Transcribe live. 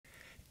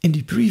In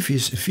the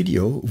previous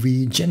video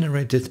we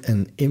generated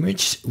an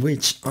image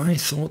which I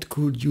thought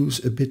could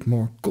use a bit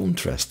more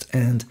contrast,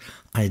 and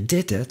I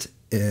did that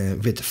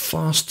with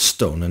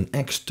Faststone, an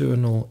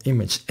external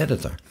image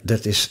editor.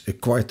 That is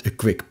quite a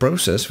quick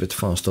process with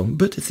Faststone,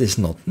 but it is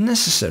not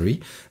necessary.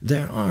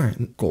 There are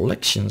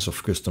collections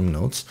of custom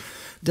nodes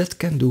that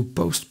can do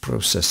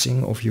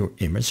post-processing of your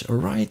image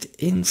right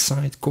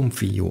inside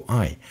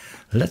ComfyUI.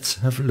 Let's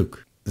have a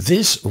look.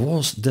 This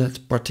was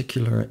that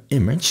particular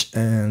image,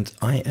 and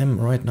I am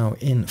right now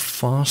in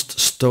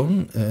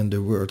Faststone, and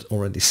the word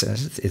already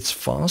says it, it's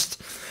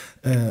fast.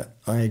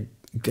 I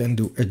can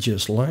do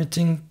adjust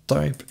lighting,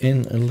 type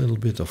in a little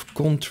bit of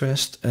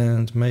contrast,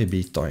 and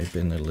maybe type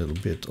in a little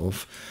bit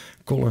of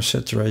color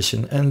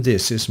saturation, and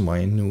this is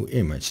my new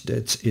image.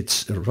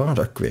 It's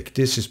rather quick.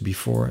 This is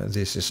before,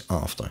 this is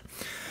after.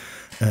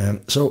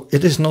 So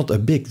it is not a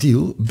big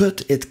deal,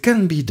 but it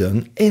can be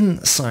done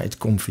inside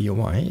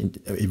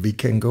ComfyUI. We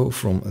can go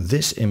from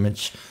this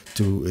image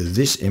to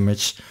this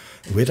image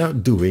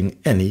without doing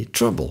any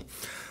trouble.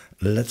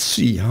 Let's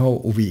see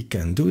how we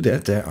can do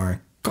that. There are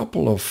a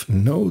couple of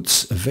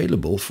nodes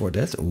available for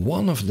that.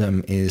 One of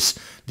them is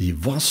the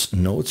WAS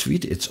node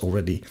suite. It's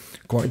already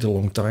quite a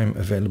long time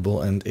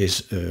available and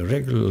is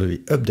regularly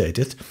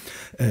updated.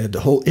 The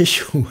whole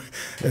issue,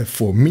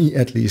 for me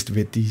at least,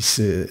 with these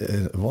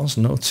WAS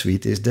node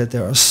suite is that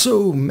there are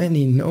so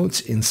many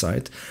nodes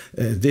inside.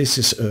 This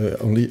is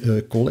only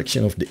a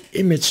collection of the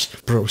image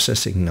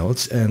processing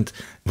nodes, and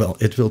well,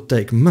 it will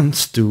take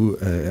months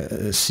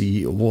to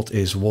see what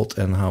is what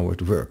and how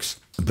it works.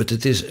 But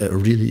it is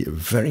really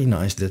very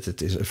nice that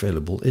it is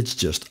available. It's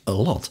just a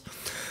lot.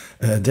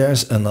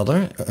 There's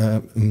another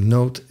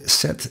node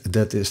set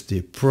that is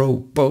the Pro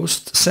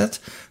Post set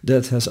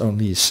that has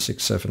only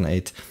 6, 7,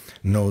 8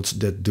 nodes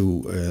that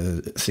do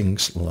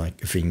things like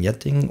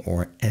vignetting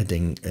or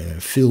adding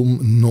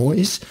film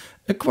noise.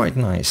 A quite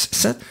nice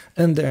set.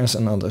 And there's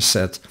another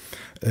set,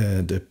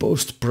 the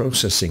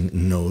post-processing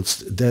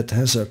nodes, that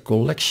has a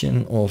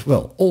collection of,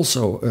 well,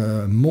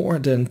 also more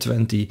than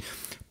 20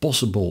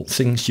 possible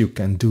things you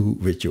can do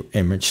with your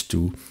image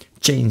to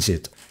change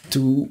it.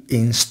 To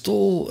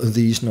install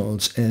these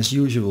nodes, as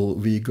usual,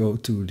 we go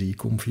to the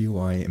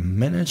ComfyUI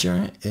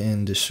manager.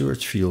 In the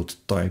search field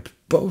type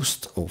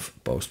post of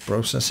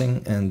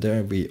post-processing, and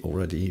there we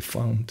already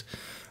found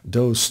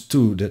those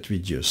two that we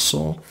just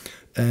saw.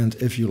 And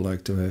if you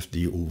like to have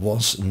the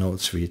WAS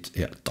node suite,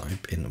 yeah,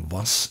 type in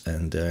WAS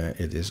and there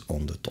it is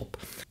on the top.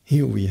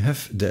 Here we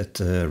have that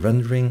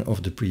rendering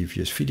of the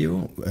previous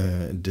video.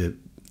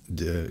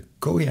 The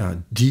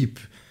Koya Deep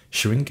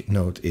Shrink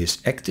node is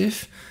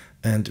active,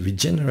 and we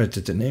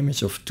generated an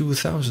image of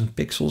 2000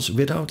 pixels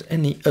without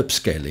any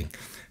upscaling.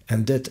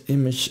 And that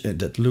image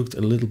that looked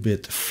a little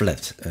bit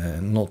flat,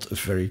 not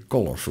very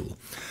colorful.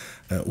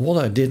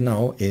 What I did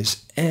now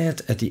is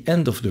add at the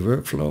end of the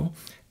workflow,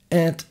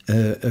 add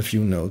a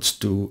few nodes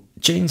to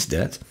change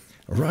that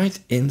right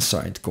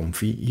inside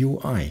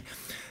ComfyUI.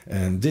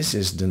 And this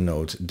is the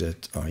node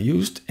that I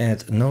used.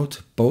 Add node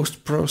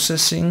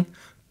post-processing,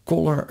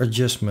 color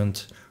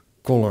adjustment,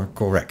 color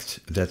correct.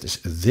 That is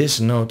this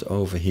node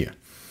over here.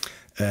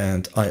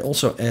 And I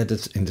also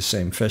added in the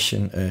same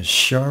fashion a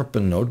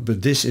sharpen node,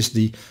 but this is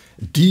the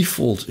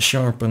default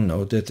sharpen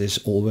node that is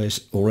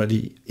always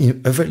already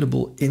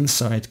available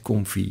inside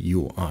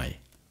ComfyUI.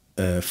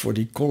 For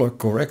the color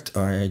correct,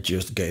 I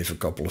just gave a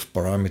couple of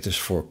parameters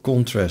for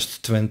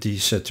contrast 20,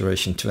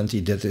 saturation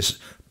 20. That is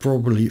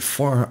probably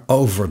far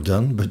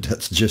overdone, but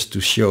that's just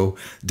to show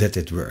that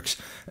it works.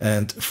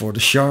 And for the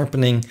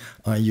sharpening,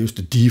 I used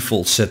the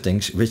default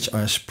settings, which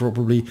is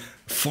probably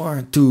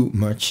far too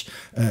much.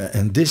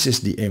 And this is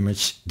the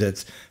image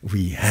that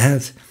we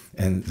had,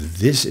 and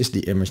this is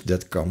the image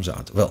that comes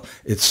out. Well,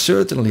 it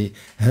certainly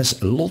has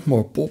a lot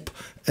more pop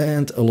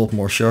and a lot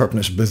more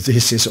sharpness, but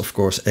this is of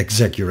course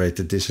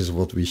exaggerated. This is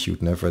what we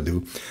should never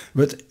do,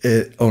 but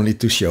only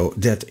to show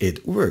that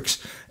it works.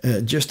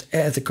 Just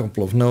add a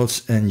couple of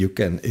nodes and you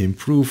can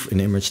improve an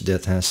image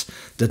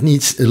that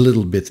needs a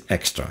little bit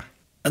extra.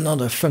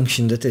 Another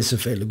function that is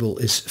available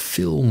is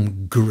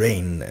film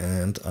grain,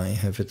 and I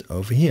have it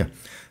over here.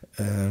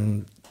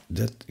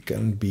 That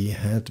can be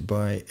had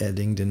by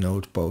adding the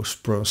node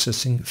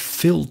post-processing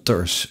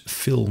filters,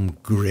 film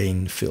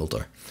grain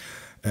filter.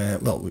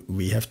 Well,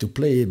 we have to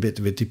play a bit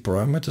with the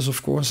parameters,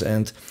 of course,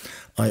 and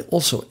I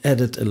also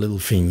added a little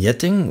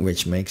vignetting,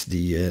 which makes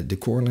the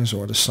corners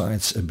or the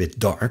sides a bit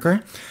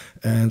darker.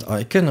 And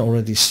I can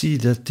already see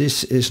that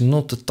this is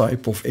not the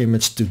type of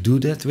image to do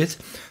that with.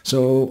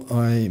 So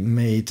I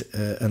made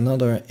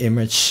another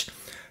image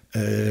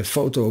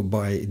photo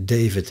by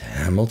David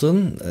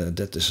Hamilton.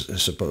 That is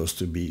supposed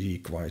to be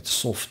quite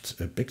soft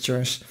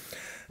pictures.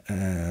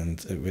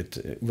 And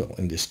with, well,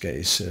 in this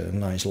case,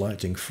 nice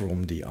lighting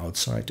from the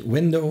outside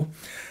window.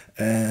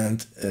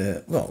 And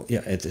well,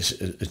 yeah, it is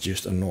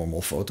just a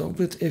normal photo,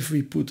 but if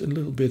we put a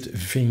little bit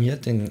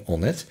vignetting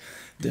on it,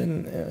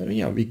 then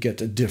yeah, we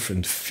get a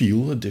different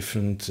feel, a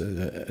different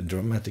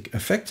dramatic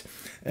effect.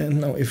 And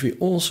now if we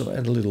also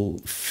add a little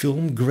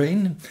film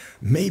grain,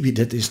 maybe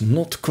that is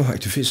not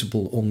quite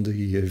visible on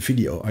the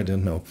video, I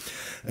don't know.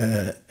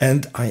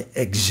 And I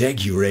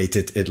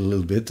exaggerated it a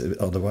little bit,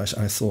 otherwise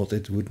I thought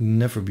it would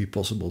never be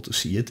possible to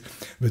see it.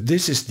 But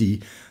this is the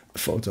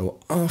photo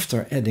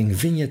after adding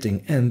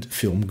vignetting and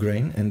film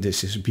grain, and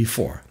this is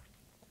before.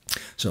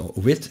 So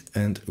with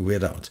and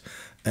without.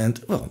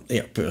 And well,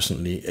 yeah,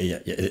 personally,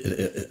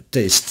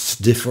 tastes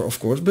differ, of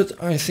course, but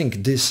I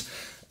think this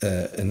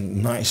a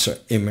nicer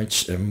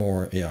image,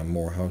 more,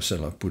 how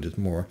shall I put it,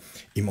 more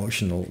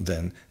emotional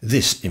than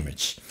this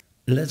image.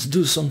 Let's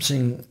do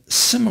something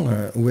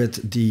similar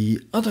with the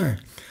other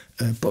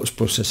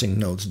post-processing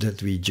nodes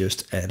that we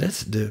just added,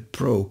 the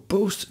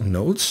pro-post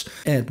nodes.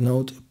 Add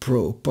node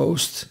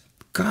pro-post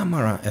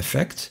camera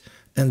effect,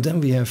 and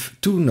then we have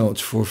two nodes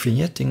for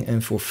vignetting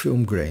and for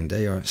film grain.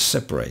 They are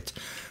separate.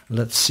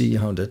 Let's see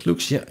how that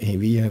looks. Yeah, here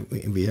we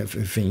have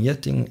a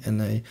vignetting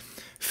and a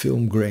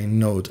film grain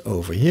node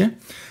over here.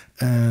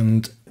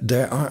 And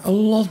there are a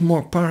lot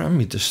more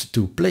parameters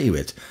to play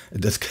with.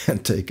 That can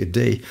take a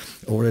day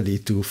already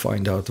to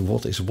find out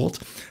what is what.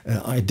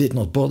 I did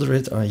not bother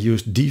it. I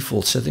used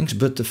default settings.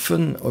 But the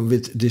fun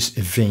with this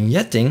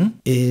vignetting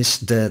is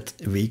that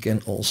we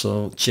can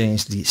also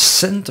change the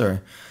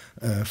center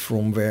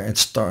from where it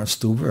starts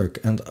to work,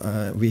 and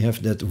we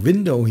have that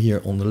window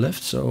here on the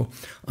left, so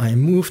I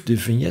moved the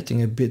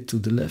vignetting a bit to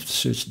the left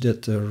such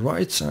that the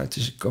right side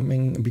is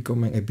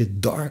becoming a bit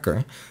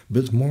darker,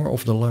 but more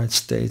of the light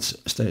stays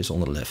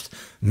on the left.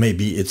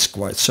 Maybe it's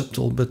quite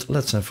subtle, but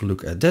let's have a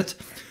look at that.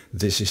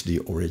 This is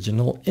the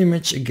original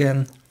image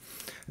again.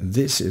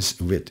 This is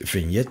with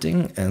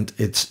vignetting, and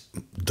it's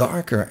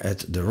darker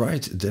at the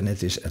right than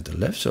it is at the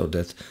left, so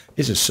that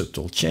is a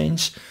subtle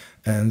change.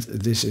 And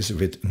this is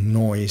with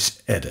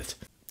noise added.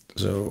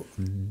 So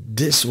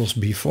this was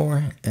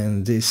before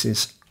and this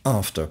is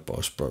after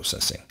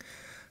post-processing.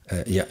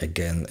 Yeah,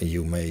 again,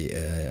 you may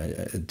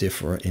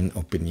differ in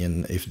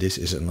opinion if this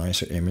is a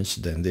nicer image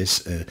than this.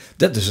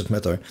 That doesn't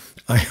matter.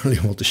 I only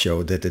want to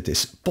show that it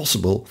is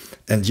possible,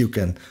 and you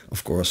can,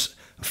 of course,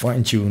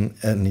 fine-tune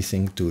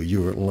anything to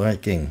your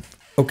liking.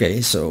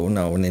 Okay, so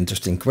now an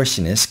interesting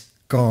question is,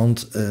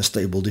 can't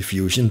Stable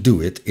Diffusion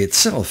do it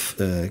itself?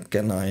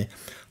 Can I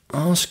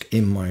ask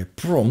in my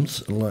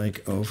prompt,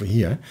 like over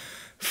here,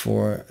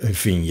 for a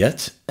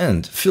vignette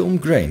and film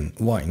grain?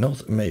 Why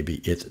not?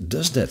 Maybe it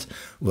does that.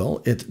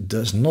 Well, it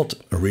does not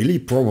really.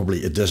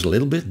 Probably it does a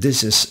little bit.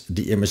 This is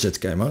the image that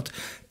came out.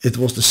 It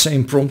was the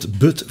same prompt,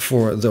 but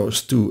for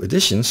those two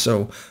additions.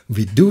 So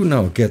we do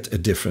now get a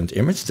different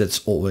image.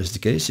 That's always the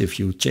case. If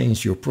you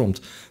change your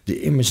prompt,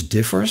 the image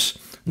differs.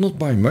 Not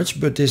by much,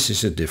 but this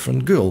is a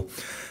different girl.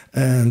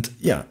 And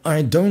yeah,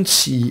 I don't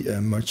see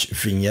much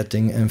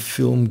vignetting and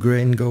film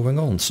grain going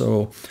on.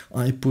 So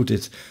I put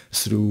it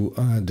through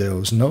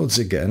those nodes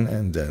again,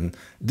 and then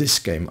this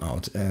came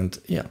out. And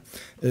yeah,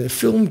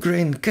 film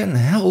grain can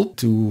help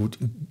to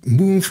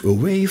move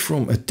away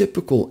from a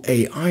typical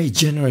AI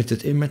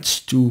generated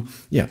image to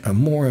a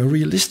more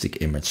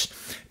realistic image,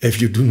 if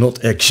you do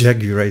not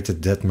exaggerate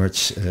it that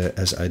much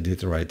as I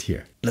did right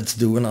here. Let's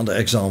do another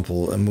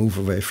example and move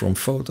away from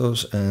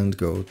photos and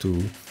go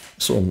to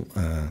some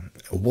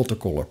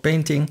watercolor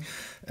painting.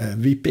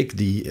 We pick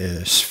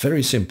the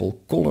very simple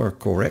color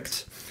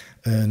correct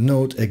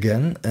node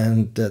again,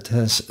 and that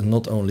has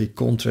not only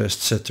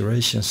contrast,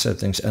 saturation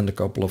settings and a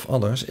couple of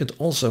others, it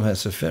also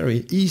has a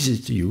very easy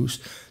to use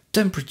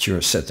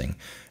temperature setting.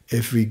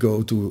 If we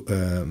go to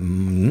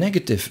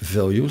negative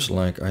values,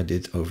 like I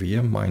did over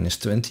here,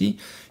 -20,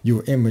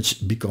 your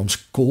image becomes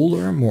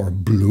colder, more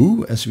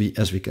blue. As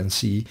we can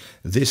see,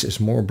 this is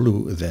more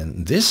blue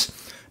than this.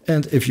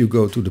 And if you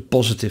go to the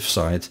positive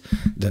side,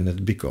 then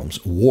it becomes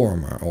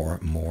warmer or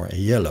more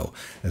yellow.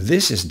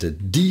 This is the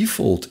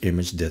default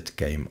image that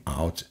came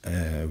out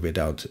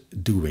without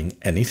doing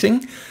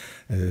anything.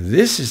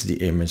 This is the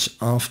image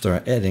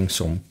after adding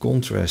some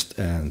contrast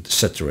and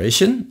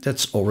saturation.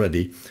 That's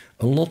already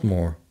a lot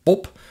more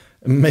pop.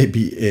 Maybe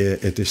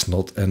it is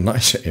not a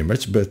nicer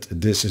image, but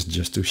this is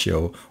just to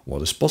show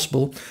what is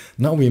possible.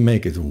 Now we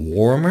make it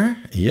warmer.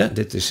 Yeah,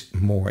 that is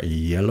more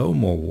yellow,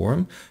 more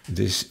warm.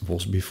 This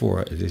was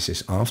before, this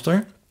is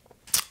after.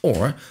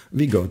 Or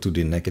we go to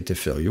the negative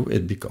value,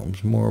 it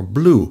becomes more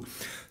blue.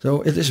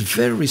 So it is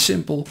very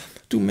simple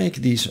to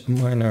make these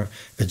minor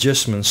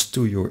adjustments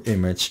to your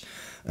image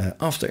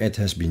after it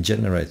has been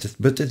generated,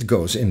 but it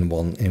goes in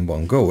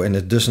one go, and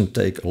it doesn't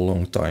take a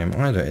long time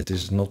either. It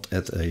is not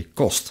at a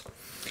cost.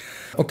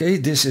 Okay,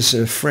 this is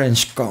a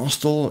French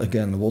castle,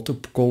 again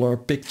watercolor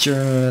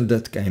picture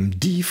that came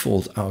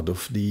default out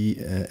of the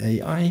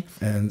AI,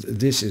 and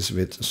this is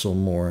with some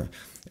more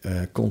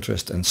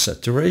contrast and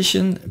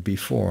saturation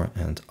before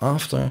and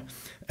after.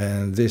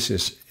 And this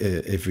is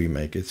if we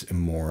make it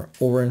more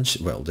orange,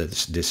 well,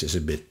 this is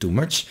a bit too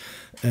much.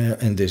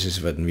 and this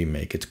is when we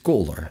make it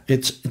colder.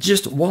 It's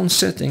just one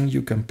setting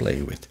you can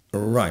play with.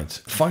 Right,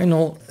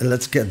 final,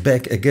 let's get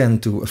back again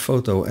to a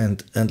photo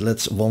and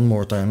let's one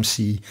more time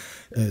see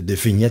the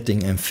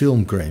vignetting and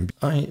film grain.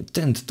 I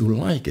tend to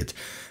like it.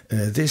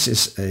 This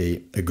is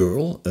a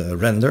girl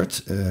rendered,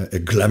 a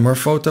glamour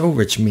photo,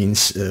 which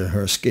means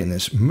her skin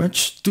is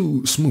much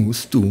too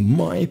smooth to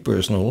my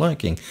personal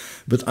liking.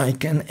 But I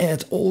can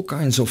add all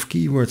kinds of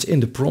keywords in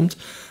the prompt.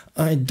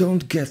 I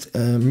don't get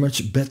a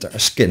much better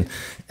skin.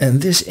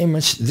 And this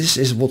image, this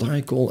is what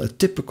I call a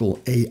typical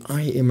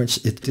AI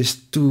image. It is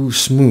too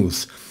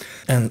smooth.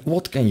 And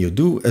what can you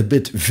do? A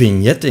bit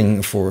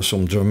vignetting for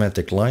some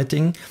dramatic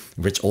lighting,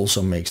 which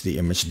also makes the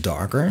image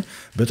darker.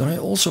 But I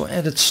also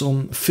added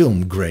some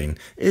film grain.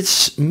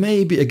 It's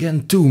maybe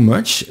again too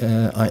much.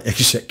 I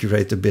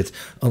exaggerate a bit,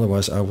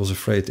 otherwise I was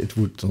afraid it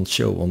would not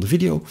show on the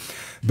video.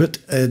 But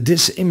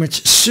this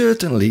image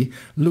certainly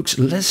looks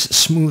less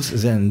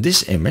smooth than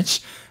this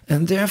image.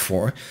 And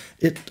therefore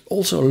it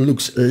also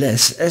looks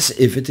less as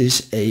if it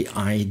is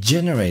AI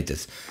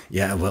generated.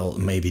 Yeah, well,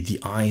 maybe the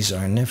eyes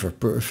are never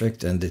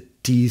perfect and the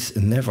teeth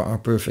never are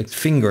perfect.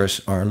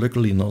 Fingers are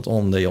luckily not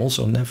on, they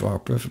also never are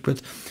perfect.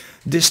 But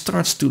this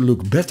starts to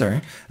look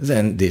better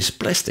than this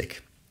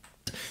plastic.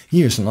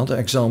 Here's another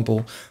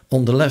example.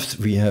 On the left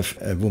we have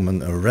a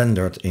woman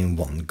rendered in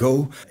one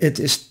go. It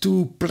is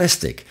too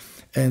plastic.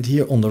 And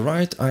here on the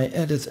right I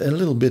added a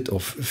little bit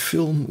of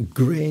film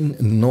grain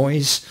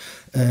noise,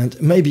 and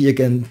maybe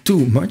again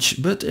too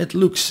much, but it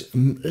looks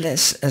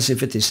less as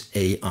if it is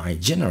AI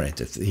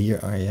generated. Here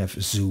I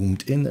have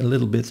zoomed in a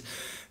little bit.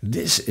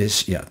 This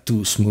is, yeah,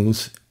 too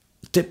smooth,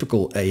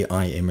 typical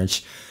AI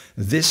image.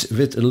 This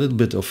with a little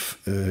bit of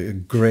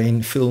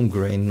film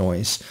grain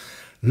noise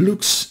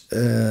looks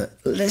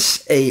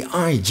less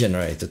AI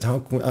generated.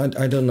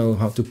 I don't know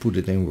how to put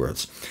it in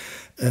words.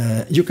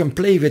 You can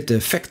play with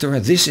the factor.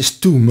 This is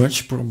too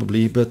much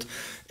probably, but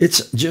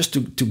it's just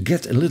to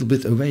get a little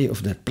bit away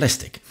of that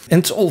plastic. And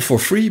it's all for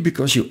free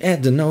because you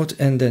add the node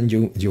and then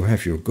you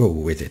have your go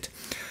with it.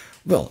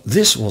 Well,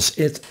 this was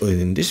it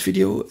in this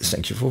video.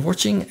 Thank you for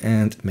watching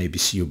and maybe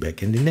see you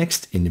back in the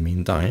next. In the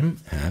meantime,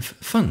 have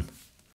fun.